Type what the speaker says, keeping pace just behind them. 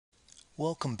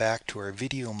Welcome back to our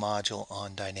video module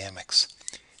on dynamics.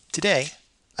 Today,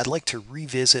 I'd like to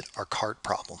revisit our cart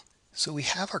problem. So we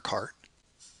have our cart.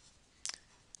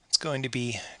 It's going to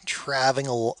be traveling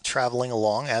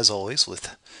along, as always,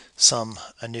 with some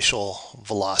initial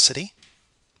velocity.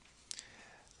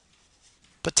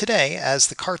 But today, as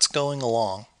the cart's going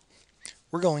along,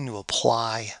 we're going to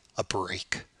apply a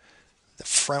brake. The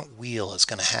front wheel is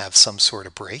going to have some sort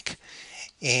of brake,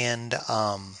 and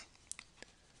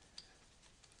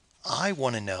I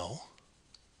want to know,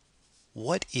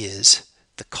 what is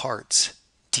the cart's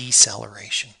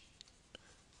deceleration?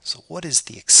 So what is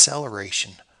the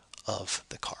acceleration of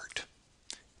the cart?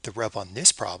 The rub on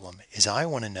this problem is I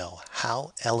want to know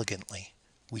how elegantly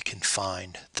we can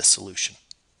find the solution.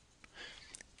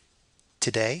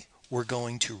 Today we're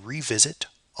going to revisit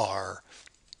our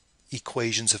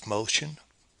equations of motion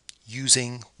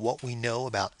using what we know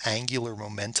about angular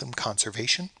momentum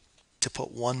conservation to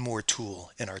put one more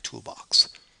tool in our toolbox.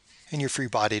 And your free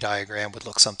body diagram would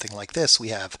look something like this. We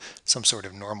have some sort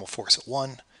of normal force at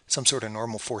 1, some sort of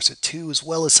normal force at 2, as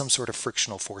well as some sort of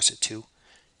frictional force at 2.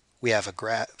 We have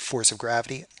a force of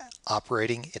gravity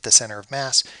operating at the center of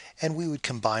mass, and we would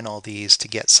combine all these to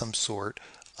get some sort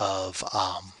of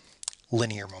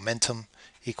linear momentum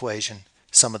equation.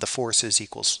 Sum of the forces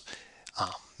equals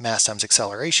mass times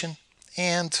acceleration,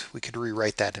 and we could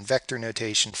rewrite that in vector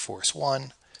notation: force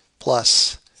 1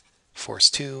 plus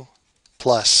force 2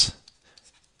 plus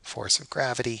force of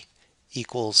gravity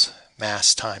equals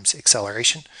mass times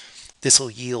acceleration. This will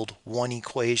yield one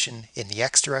equation in the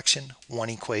x direction,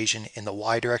 one equation in the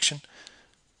y direction.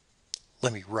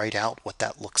 Let me write out what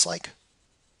that looks like.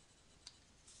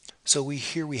 So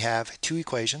here we have two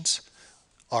equations.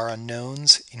 Our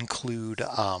unknowns include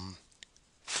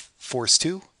force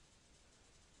 2,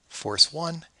 force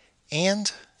 1,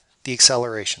 and the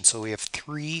acceleration. So we have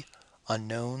three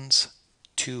unknowns,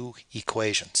 two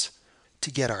equations.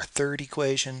 To get our third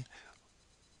equation,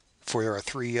 for our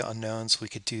three unknowns, we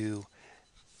could do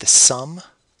the sum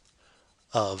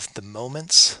of the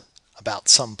moments about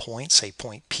some point, say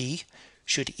point P,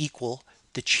 should equal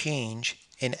the change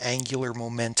in angular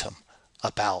momentum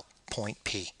about point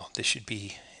P. This should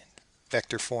be in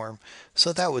vector form,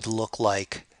 so that would look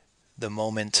like the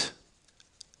moment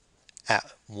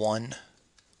at 1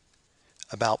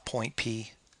 about point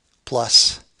P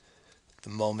plus the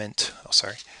moment,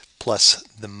 plus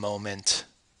the moment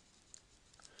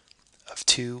of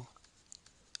 2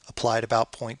 applied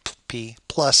about point P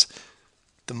plus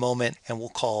the moment, and we'll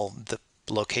call the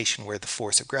location where the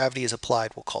force of gravity is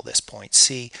applied, we'll call this point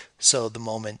C. So the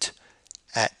moment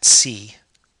at C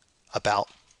about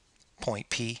point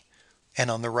P. And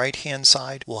on the right hand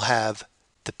side we'll have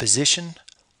the position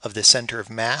of the center of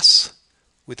mass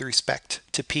with respect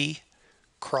to P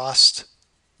crossed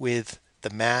with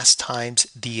the mass times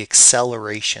the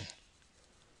acceleration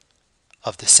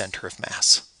of the center of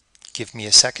mass. Give me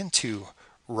a second to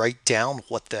write down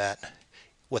what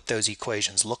those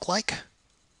equations look like.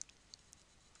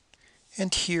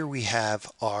 And here we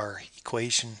have our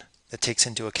equation that takes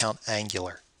into account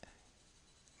angular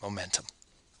momentum.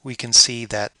 We can see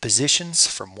that positions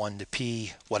from 1 to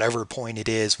P, whatever point it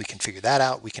is, we can figure that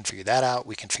out, we can figure that out,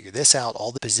 we can figure this out.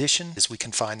 All the positions we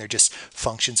can find, they're just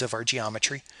functions of our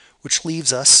geometry, which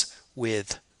leaves us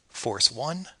with force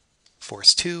 1,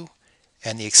 force 2,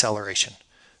 and the acceleration.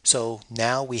 So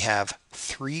now we have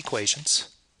three equations,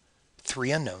 three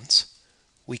unknowns.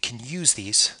 We can use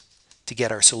these to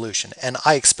get our solution. And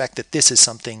I expect that this is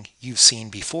something you've seen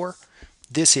before.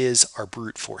 This is our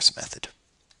brute force method.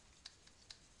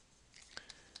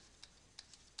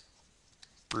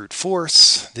 Brute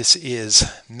force, this is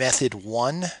method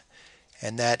 1,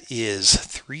 and that is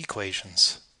three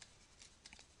equations,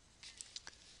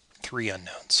 three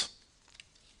unknowns.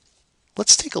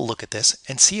 Let's take a look at this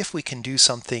and see if we can do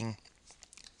something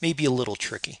maybe a little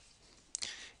tricky.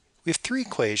 We have three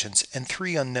equations and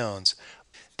three unknowns.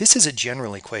 This is a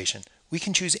general equation. We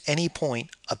can choose any point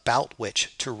about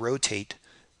which to rotate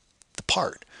the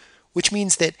part, which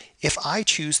means that if I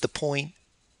choose the point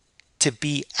to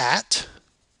be at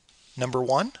number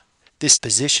 1, this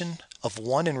position of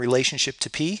 1 in relationship to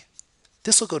P,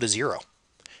 this will go to 0.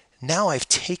 Now I've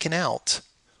taken out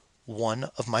one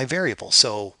of my variables.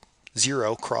 So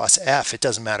 0 cross F, it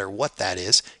doesn't matter what that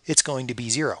is, it's going to be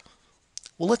 0.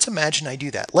 Well, let's imagine I do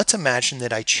that. Let's imagine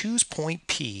that I choose point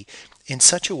P in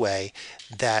such a way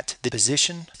that the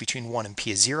position between 1 and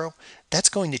P is 0. That's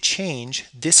going to change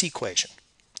this equation.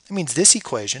 That means this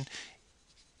equation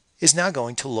is now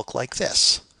going to look like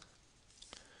this.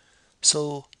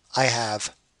 So I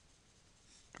have,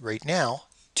 right now,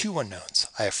 two unknowns.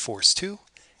 I have force 2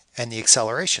 and the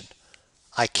acceleration.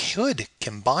 I could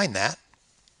combine that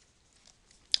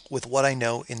with what I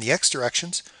know in the x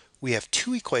directions. We have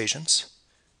two equations,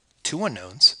 two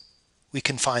unknowns. We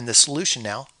can find the solution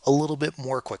now a little bit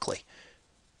more quickly.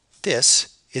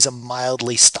 This is a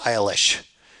mildly stylish,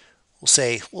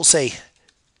 we'll say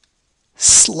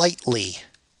slightly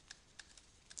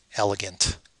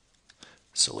elegant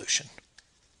solution.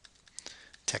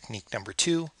 Technique number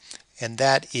 2, and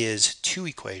that is two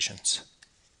equations,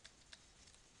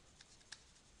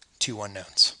 two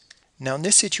unknowns. Now in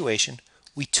this situation,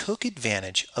 we took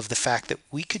advantage of the fact that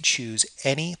we could choose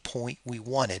any point we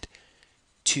wanted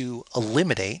to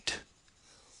eliminate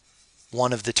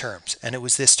one of the terms, and it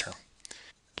was this term.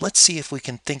 Let's see if we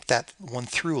can think that one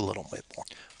through a little bit more.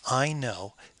 I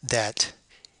know that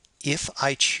if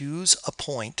I choose a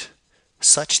point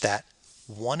such that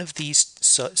one of these,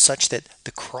 such that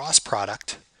the cross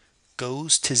product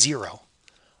goes to 0,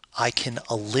 I can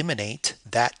eliminate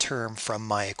that term from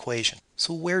my equation.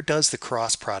 So where does the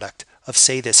cross product of,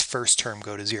 say, this first term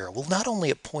go to 0? Well, not only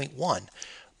at point 1,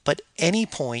 but any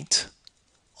point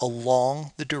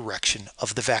along the direction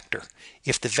of the vector.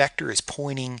 If the vector is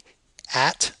pointing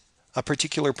at a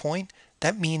particular point,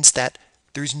 that means that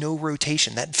there's no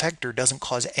rotation. That vector doesn't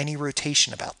cause any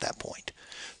rotation about that point.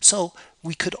 So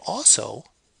we could also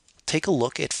take a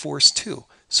look at force 2.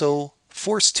 So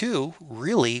force 2,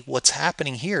 really what's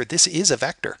happening here, this is a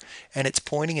vector and it's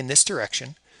pointing in this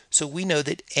direction. So we know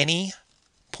that any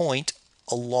point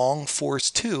along force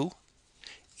 2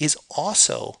 is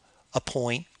also a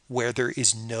point where there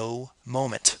is no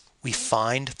moment. We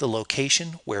find the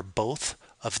location where both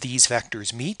of these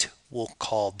vectors meet. We'll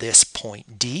call this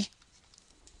point D.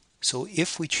 So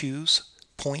if we choose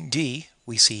point D,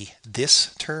 we see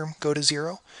this term go to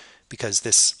 0 because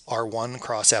this R1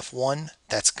 cross F1,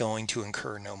 that's going to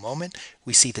incur no moment.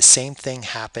 We see the same thing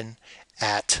happen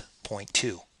at point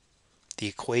 2. The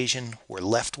equation we're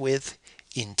left with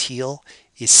in teal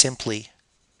is simply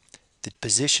the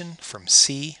position from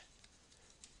C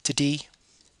to D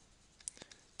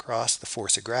across the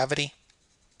force of gravity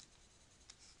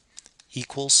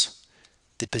equals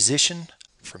the position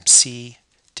from C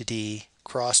to D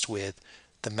crossed with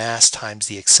the mass times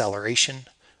the acceleration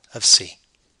of C.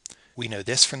 We know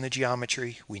this from the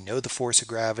geometry. We know the force of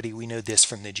gravity. We know this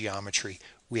from the geometry.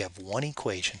 We have one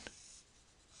equation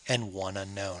and one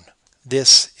unknown.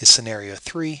 This is scenario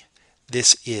 3.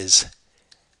 This is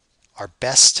our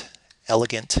best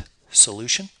elegant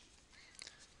solution.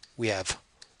 We have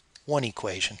one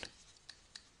equation,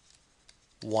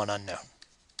 one unknown.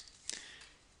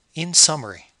 In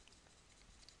summary,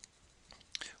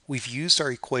 we've used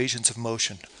our equations of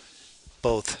motion,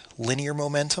 both linear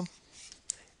momentum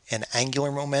and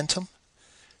angular momentum,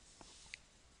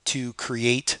 to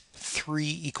create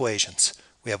 3 equations.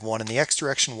 We have one in the x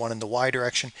direction, one in the y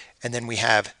direction, and then we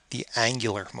have the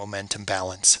angular momentum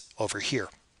balance over here.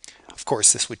 Of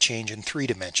course, this would change in 3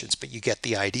 dimensions, but you get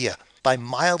the idea. By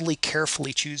mildly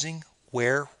carefully choosing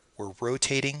where we're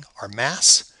rotating our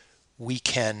mass, we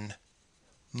can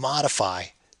modify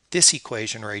this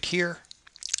equation right here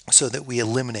so that we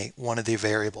eliminate one of the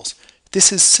variables.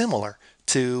 This is similar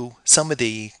to some of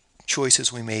the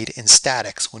choices we made in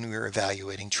statics when we were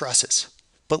evaluating trusses.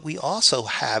 But we also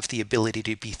have the ability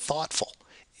to be thoughtful.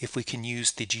 If we can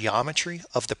use the geometry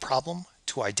of the problem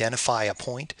to identify a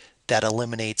point that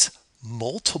eliminates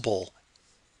multiple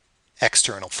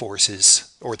external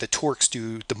forces, or the torques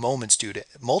due, the moments due to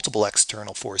multiple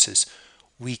external forces,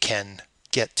 we can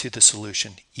get to the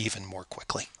solution even more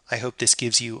quickly. I hope this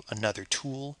gives you another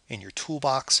tool in your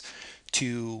toolbox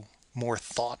to more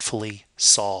thoughtfully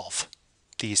solve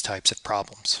these types of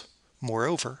problems.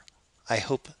 Moreover, I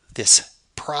hope this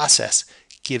process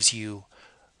gives you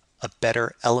a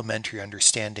better elementary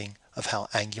understanding of how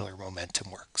angular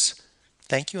momentum works.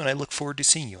 Thank you, and I look forward to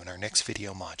seeing you in our next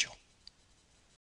video module.